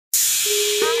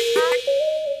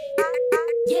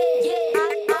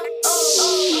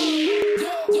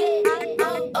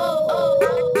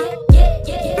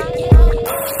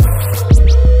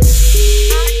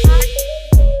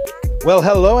Well,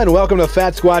 hello and welcome to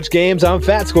FATSQUATCH Games. I'm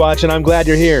FATSQUATCH and I'm glad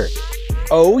you're here.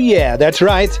 Oh yeah, that's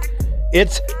right.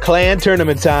 It's clan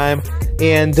tournament time,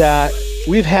 and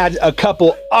we've had a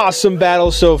couple awesome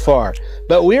battles so far.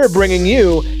 But we are bringing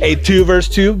you a 2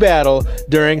 vs 2 battle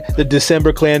during the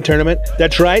December clan tournament.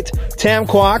 That's right,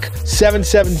 Quoc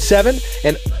 777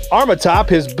 and Armatop,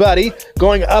 his buddy,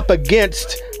 going up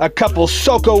against a couple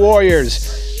Soca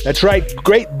warriors. That's right,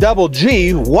 Great Double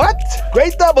G. What?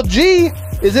 Great Double G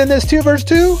is in this 2 vs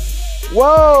 2?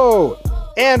 Whoa!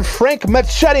 And Frank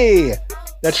Machete.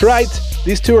 That's right,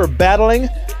 these two are battling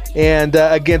and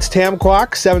against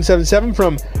Quoc 777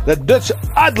 from the Dutch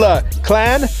Adla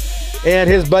clan and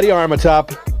his buddy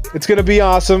Armatop. It's gonna be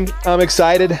awesome. I'm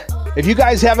excited. If you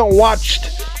guys haven't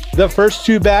watched the first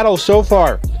 2 battles so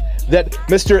far that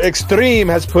Mr. Extreme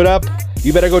has put up,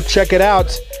 you better go check it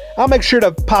out. I'll make sure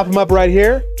to pop them up right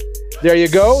here. There you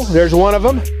go. There's one of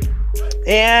them.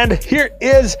 And here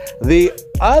is the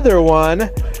other one.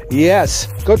 Yes,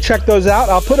 go check those out.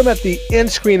 I'll put them at the end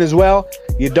screen as well.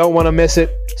 You don't want to miss it.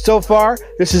 So far,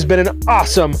 this has been an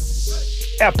awesome,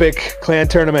 epic clan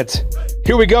tournament.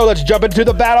 Here we go. Let's jump into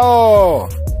the battle.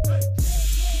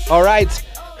 All right.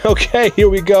 Okay, here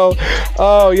we go.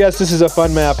 Oh, yes, this is a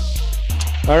fun map.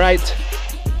 All right.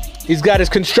 He's got his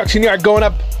construction yard going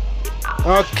up.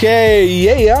 Okay,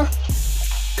 yeah.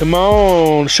 Come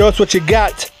on, show us what you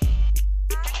got.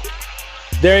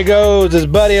 There he goes, his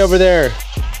buddy over there.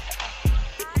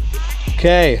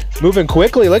 Okay, moving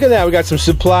quickly. Look at that, we got some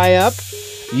supply up.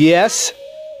 Yes.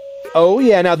 Oh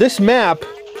yeah, now this map,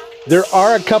 there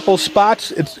are a couple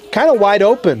spots. It's kind of wide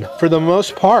open for the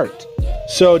most part.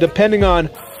 So depending on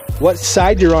what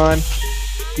side you're on,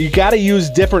 you got to use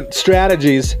different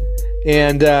strategies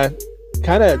and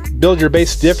kind of build your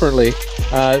base differently.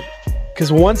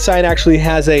 Because one side actually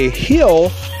has a hill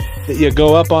that you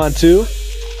go up onto,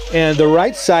 and the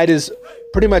right side is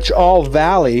pretty much all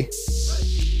valley.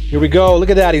 Here we go. Look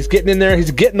at that. He's getting in there.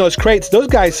 He's getting those crates. Those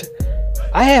guys,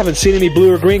 I haven't seen any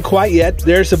blue or green quite yet.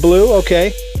 There's the blue.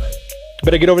 Okay.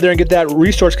 Better get over there and get that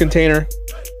resource container.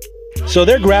 So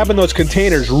they're grabbing those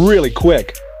containers really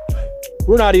quick.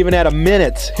 We're not even at a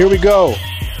minute. Here we go.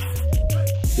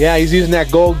 Yeah, he's using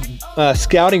that gold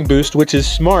scouting boost, which is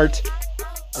smart,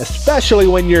 especially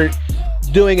when you're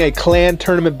doing a clan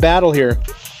tournament battle here.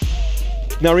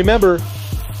 Now remember,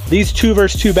 these 2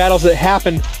 vs 2 battles that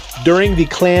happen during the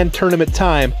clan tournament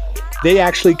time, they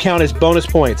actually count as bonus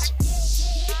points.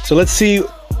 So let's see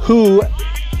who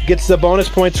gets the bonus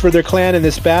points for their clan in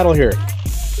this battle here.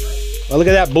 Oh, look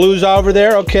at that, blues over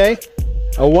there. Okay,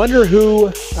 I wonder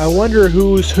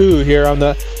who's who here on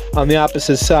the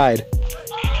opposite side.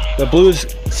 The blues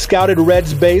scouted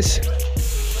red's base.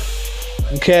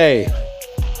 Okay,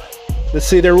 let's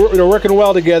see, they're working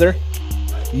well together.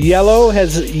 Yellow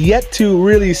has yet to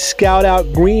really scout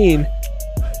out green,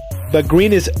 but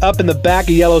green is up in the back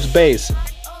of yellow's base.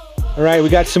 All right, we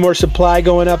got some more supply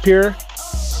going up here.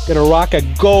 Gonna rock a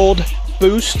gold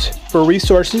boost for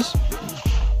resources.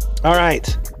 All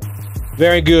right,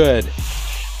 very good.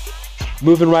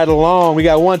 Moving right along. We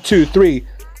got 1, 2, 3,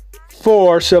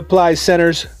 4 supply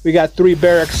centers. We got 3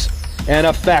 barracks and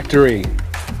a factory.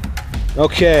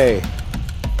 Okay.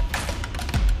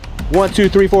 1, 2,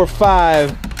 3, 4,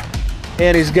 5.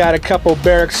 And he's got a couple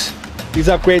barracks. He's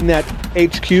upgrading that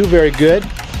HQ. Very good.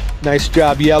 Nice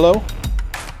job, yellow.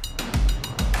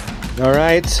 All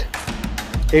right.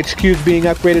 HQ's being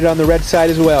upgraded on the red side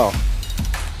as well.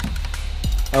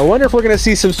 I wonder if we're going to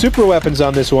see some super weapons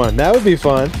on this one. That would be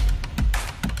fun.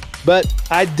 But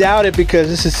I doubt it because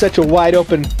this is such a wide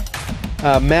open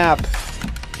map.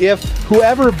 If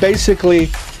whoever basically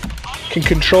can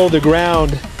control the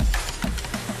ground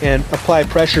and apply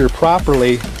pressure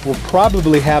properly will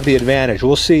probably have the advantage.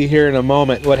 We'll see here in a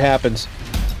moment what happens.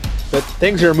 But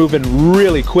things are moving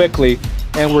really quickly,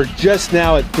 and we're just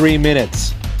now at 3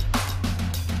 minutes.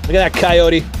 Look at that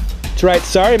coyote. That's right.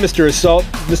 Sorry, Mr. Assault.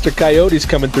 Mr. Coyote's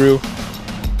coming through.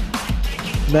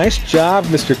 Nice job,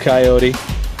 Mr. Coyote.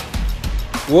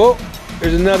 Whoa,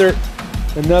 there's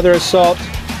another assault.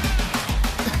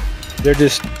 They're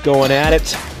just going at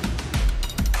it.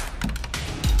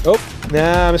 Oh,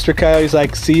 nah, Mr. Coyote's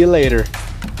like, see you later.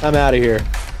 I'm out of here.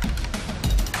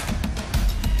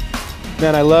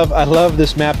 Man, I love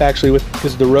this map actually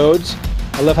because of the roads.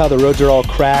 I love how the roads are all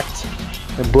cracked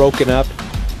and broken up.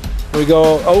 Here we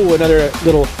go. Oh, another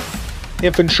little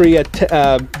infantry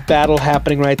battle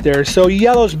happening right there. So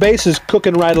yellow's base is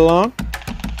cooking right along.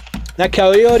 That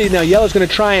coyote, now yellow's going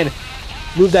to try and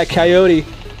move that coyote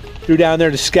through down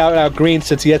there to scout out green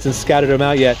since he hasn't scouted him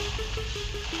out yet.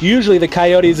 Usually the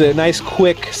coyote is a nice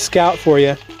quick scout for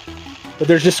you. but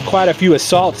there's just quite a few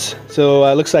assaults. So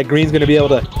it looks like green's going to be able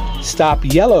to stop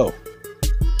yellow.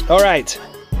 All right.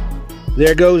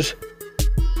 There goes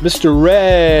Mr.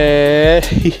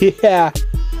 Red. Yeah.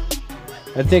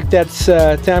 I think that's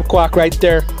Tam Quoc right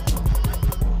there.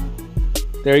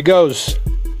 There he goes.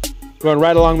 Going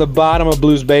right along the bottom of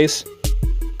Blue's base.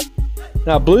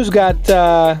 Now, Blue's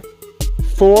got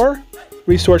 4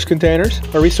 resource containers,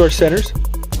 or resource centers.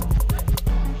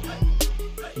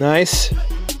 Nice.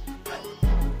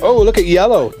 Oh, look at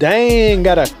yellow. Dang,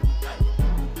 got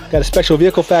a special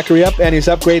vehicle factory up, and he's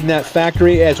upgrading that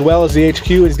factory as well as the HQ.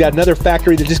 He's got another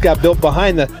factory that just got built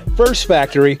behind the first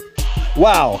factory.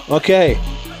 Wow, okay.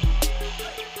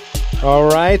 All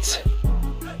right.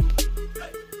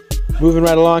 Moving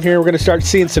right along here, we're going to start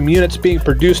seeing some units being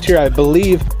produced here, I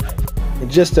believe,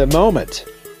 in just a moment.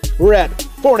 We're at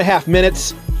 4.5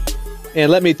 minutes,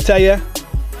 and let me tell you,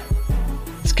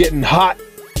 it's getting hot.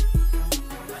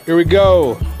 Here we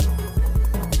go.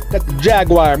 Got the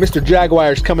Jaguar. Mr.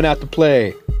 Jaguar's coming out to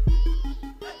play.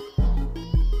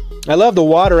 I love the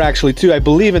water, actually, too. I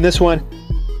believe in this one,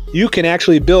 you can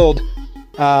actually build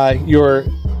your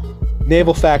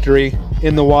naval factory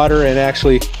in the water and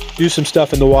actually do some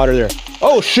stuff in the water there.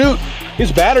 Oh, shoot!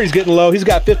 His battery's getting low. He's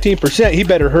got 15%. He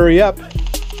better hurry up.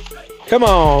 Come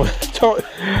on.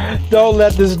 Don't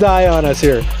let this die on us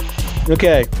here.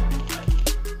 Okay.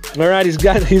 All right, he's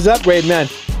upgrading, man.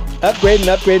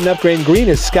 Upgrading. Green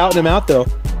is scouting him out, though.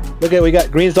 Look at, we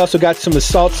got Green's also got some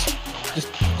assaults,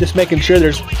 just making sure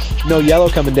there's no yellow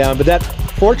coming down. But that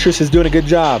fortress is doing a good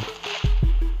job.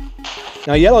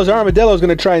 Now, yellow's armadillo is going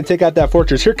to try and take out that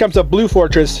fortress. Here comes a blue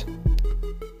fortress.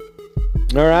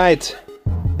 All right.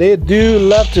 They do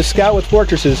love to scout with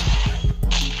fortresses.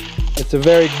 It's a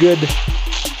very good...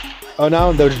 Oh,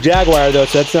 now there's Jaguar, though,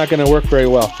 so that's not going to work very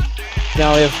well.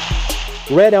 Now,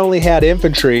 if red only had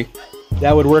infantry,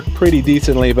 that would work pretty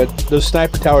decently, but those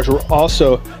sniper towers were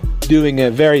also doing a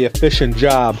very efficient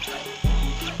job.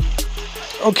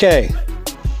 Okay.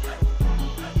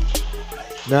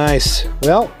 Nice.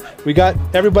 Well, we got...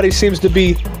 Everybody seems to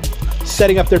be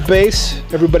setting up their base.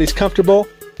 Everybody's comfortable.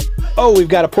 Oh, we've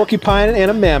got a porcupine and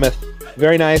a mammoth.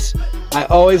 Very nice. I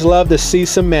always love to see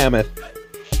some mammoth.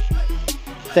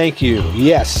 Thank you.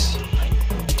 Yes.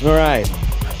 All right.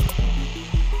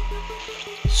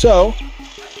 So,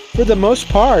 for the most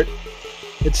part,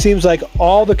 it seems like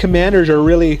all the commanders are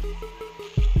really,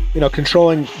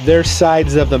 controlling their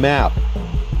sides of the map.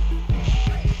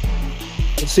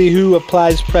 Let's see who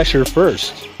applies pressure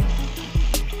first.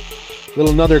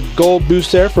 Another gold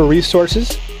boost there for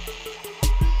resources.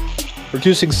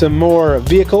 Producing some more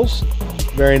vehicles.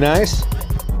 Very nice.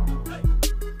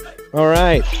 All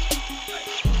right.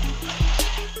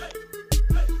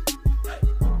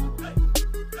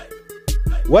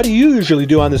 What do you usually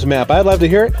do on this map? I'd love to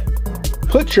hear it.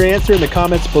 Put your answer in the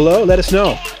comments below. Let us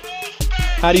know.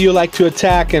 How do you like to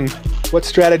attack, and what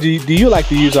strategy do you like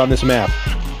to use on this map?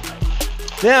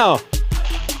 Now,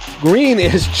 green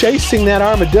is chasing that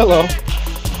armadillo.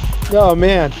 Oh,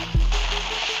 man.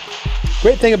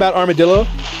 Great thing about armadillo,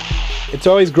 it's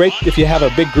always great if you have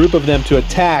a big group of them to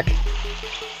attack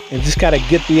and just gotta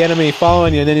get the enemy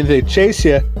following you, and then if they chase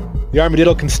you, the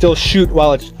armadillo can still shoot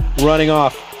while it's running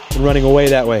off and running away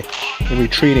that way and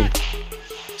retreating.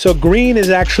 So green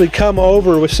has actually come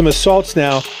over with some assaults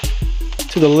now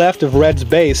to the left of red's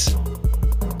base.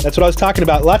 That's what I was talking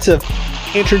about. Lots of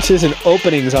entrances and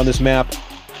openings on this map.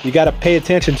 You gotta pay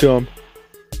attention to them.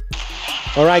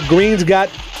 All right, green's got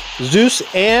Zeus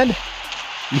and...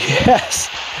 Yes!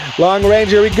 Long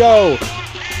range, here we go!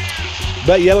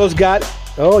 But yellow's got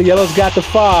the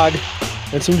fog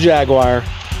and some Jaguar.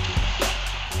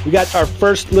 We got our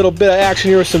first little bit of action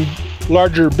here with some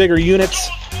larger, bigger units.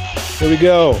 Here we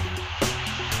go.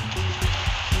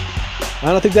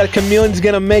 I don't think that chameleon's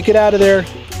gonna make it out of there.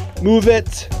 Move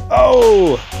it!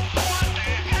 Oh!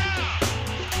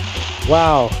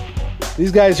 Wow.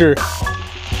 These guys are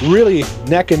really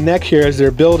neck and neck here as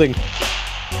they're building.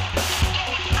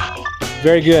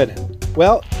 Very good.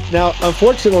 Well, now,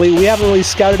 unfortunately, we haven't really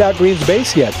scouted out green's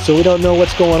base yet, so we don't know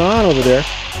what's going on over there.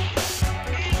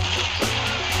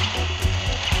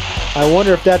 I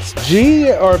wonder if that's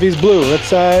G or if he's blue.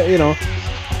 Let's,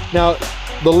 Now,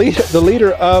 the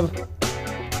leader of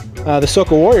the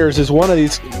Soca Warriors is one of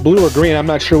these, blue or green. I'm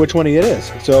not sure which one it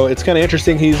is. So it's kind of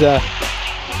interesting. We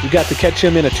got to catch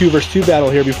him in a 2-versus-2 battle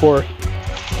here before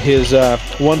his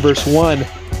 1-versus-1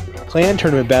 clan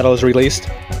tournament battle is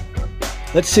released.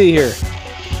 Let's see here.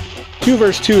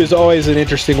 2-versus-2 is always an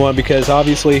interesting one because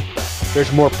obviously there's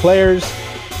more players,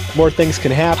 more things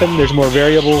can happen, there's more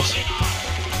variables.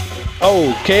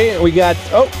 Okay, we got,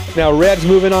 oh, now red's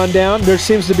moving on down. There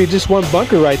seems to be just one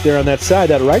bunker right there on that side,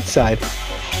 that right side.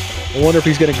 I wonder if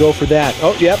he's going to go for that.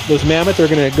 Oh, yep, those mammoths are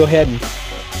going to go ahead and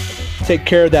take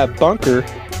care of that bunker.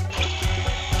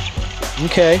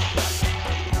 Okay.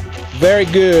 Very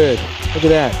good. Look at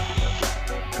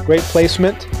that. Great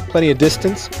placement, plenty of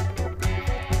distance.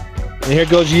 And here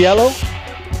goes yellow.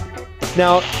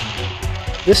 Now,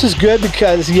 this is good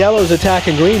because yellow's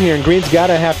attacking green here, and green's got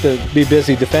to have to be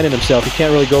busy defending himself. He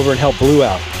can't really go over and help blue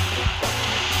out.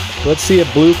 So let's see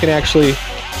if blue can actually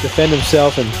defend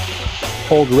himself and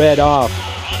hold red off.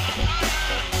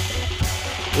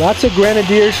 Lots of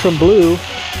grenadiers from blue.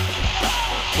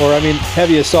 Or, I mean,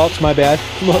 heavy assaults, my bad.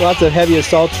 Lots of heavy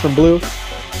assaults from blue.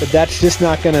 But that's just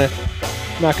not gonna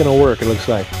work, it looks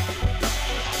like.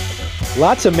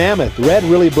 Lots of mammoth. Red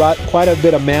really brought quite a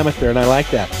bit of mammoth there, and I like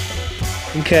that.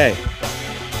 Okay.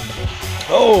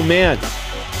 Oh, man.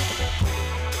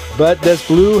 But does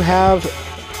blue have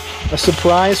a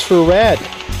surprise for red?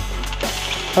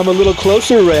 Come a little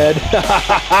closer, red.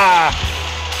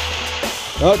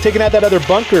 Oh, taking out that other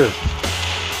bunker.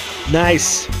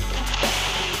 Nice.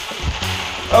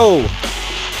 Oh.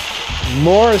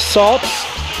 More assaults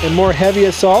and more heavy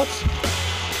assaults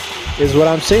is what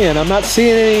I'm seeing. I'm not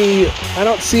seeing any, I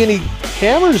don't see any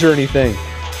hammers or anything.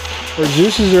 Or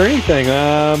Zeus's or anything.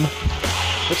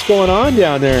 What's going on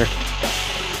down there?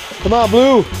 Come on,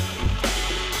 blue.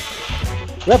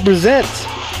 Represent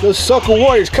those Soca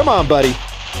warriors. Come on, buddy.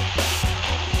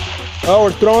 Oh,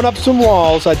 we're throwing up some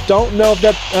walls. I don't know if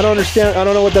that, I don't understand, I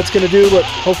don't know what that's going to do, but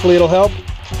hopefully it'll help.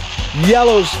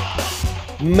 Yellow's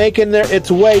making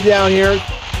its way down here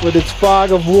with its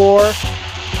fog of war.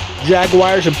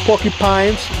 Jaguars and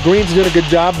porcupines. Green's doing a good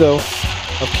job, though,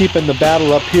 of keeping the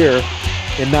battle up here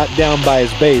and not down by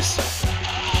his base.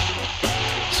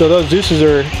 So those Zeus's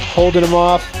are holding him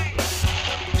off.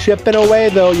 Chipping away,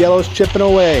 though. Yellow's chipping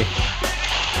away.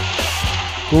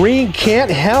 Green can't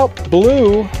help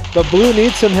blue, but blue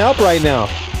needs some help right now.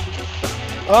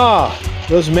 Ah,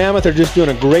 those mammoths are just doing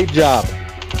a great job.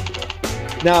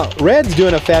 Now, red's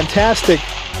doing a fantastic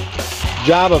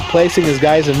job of placing his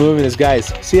guys and moving his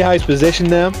guys. See how he's positioned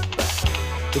them?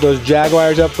 With those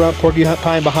jaguars up front,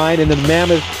 porcupine behind, and then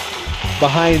mammoth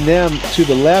behind them to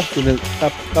the left, and then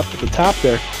up at the top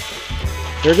there.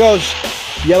 There goes.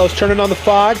 Yellow's turning on the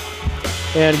fog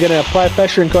and gonna apply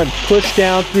pressure and go ahead and push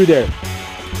down through there.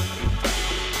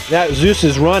 That Zeus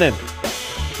is running.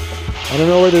 I don't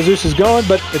know where the Zeus is going,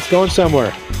 but it's going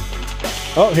somewhere.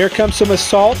 Oh, here comes some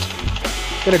assault.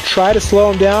 Gonna try to slow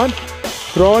him down.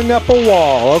 Throwing up a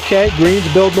wall. Okay, green's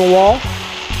building a wall.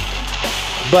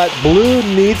 But blue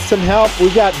needs some help.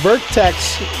 We got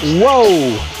Vertex.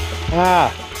 Whoa!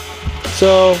 Ah.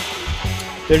 So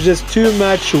there's just too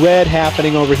much red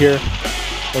happening over here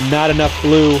and not enough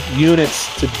blue units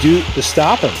to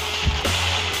stop him.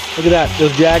 Look at that.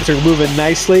 Those jags are moving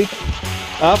nicely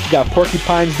up. Got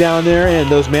porcupines down there, and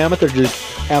those mammoths are just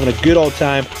having a good old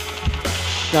time.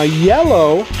 Now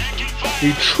yellow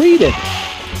retreated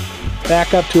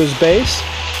back up to his base.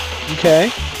 Okay.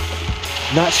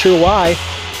 Not sure why.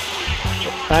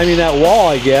 I mean, that wall,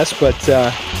 I guess, but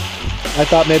I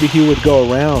thought maybe he would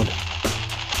go around.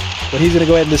 But he's going to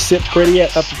go ahead and just sit pretty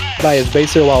up by his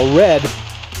base there, while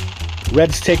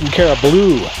red's taking care of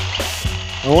blue.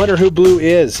 I wonder who blue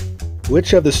is.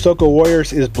 Which of the Soca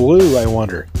warriors is blue, I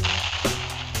wonder.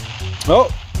 Oh,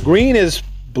 green is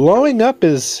blowing up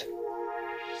his...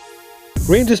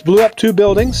 Green just blew up 2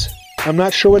 buildings. I'm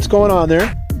not sure what's going on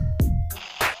there.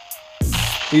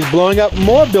 He's blowing up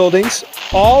more buildings.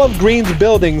 All of green's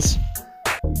buildings.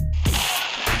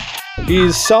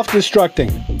 He's self-destructing.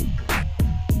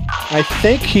 I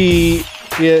think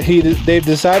they've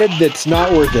decided that it's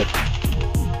not worth it.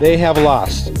 They have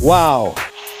lost. Wow.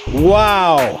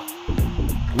 Wow.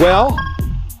 Well,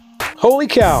 holy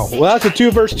cow. Well, that's a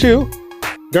 2 versus 2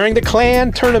 during the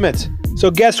clan tournament. So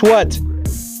guess what?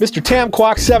 Mr.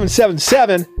 Quoc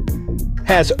 777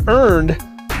 has earned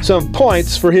some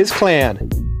points for his clan.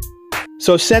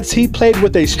 So since he played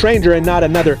with a stranger and not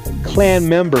another clan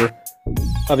member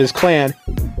of his clan,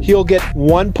 he'll get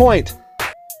 1 point.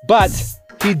 But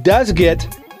he does get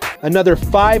another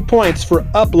 5 points for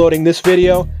uploading this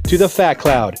video to the Fat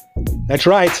Cloud. That's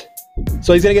right.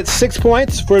 So he's going to get 6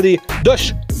 points for the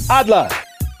Dush Adla.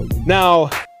 Now,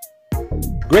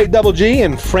 Great Double G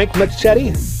and Frank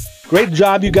Machete, great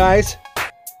job, you guys.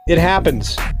 It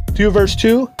happens. 2 versus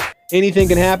 2, anything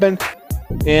can happen,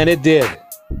 and it did.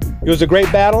 It was a great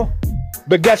battle,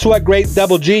 but guess what, Great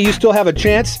Double G? You still have a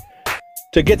chance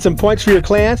to get some points for your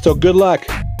clan, so good luck.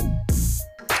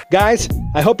 Guys,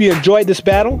 I hope you enjoyed this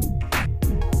battle,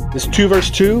 this 2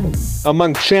 versus 2.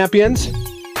 among champions.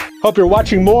 Hope you're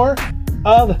watching more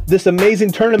of this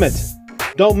amazing tournament.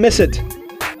 Don't miss it.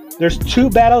 There's 2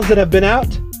 battles that have been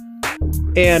out,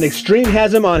 and Extreme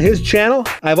has them on his channel.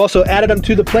 I've also added them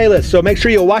to the playlist, so make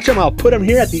sure you watch them. I'll put them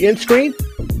here at the end screen.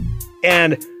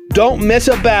 And don't miss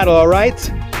a battle, all right?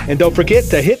 And don't forget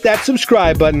to hit that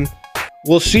subscribe button.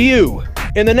 We'll see you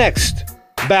in the next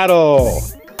battle.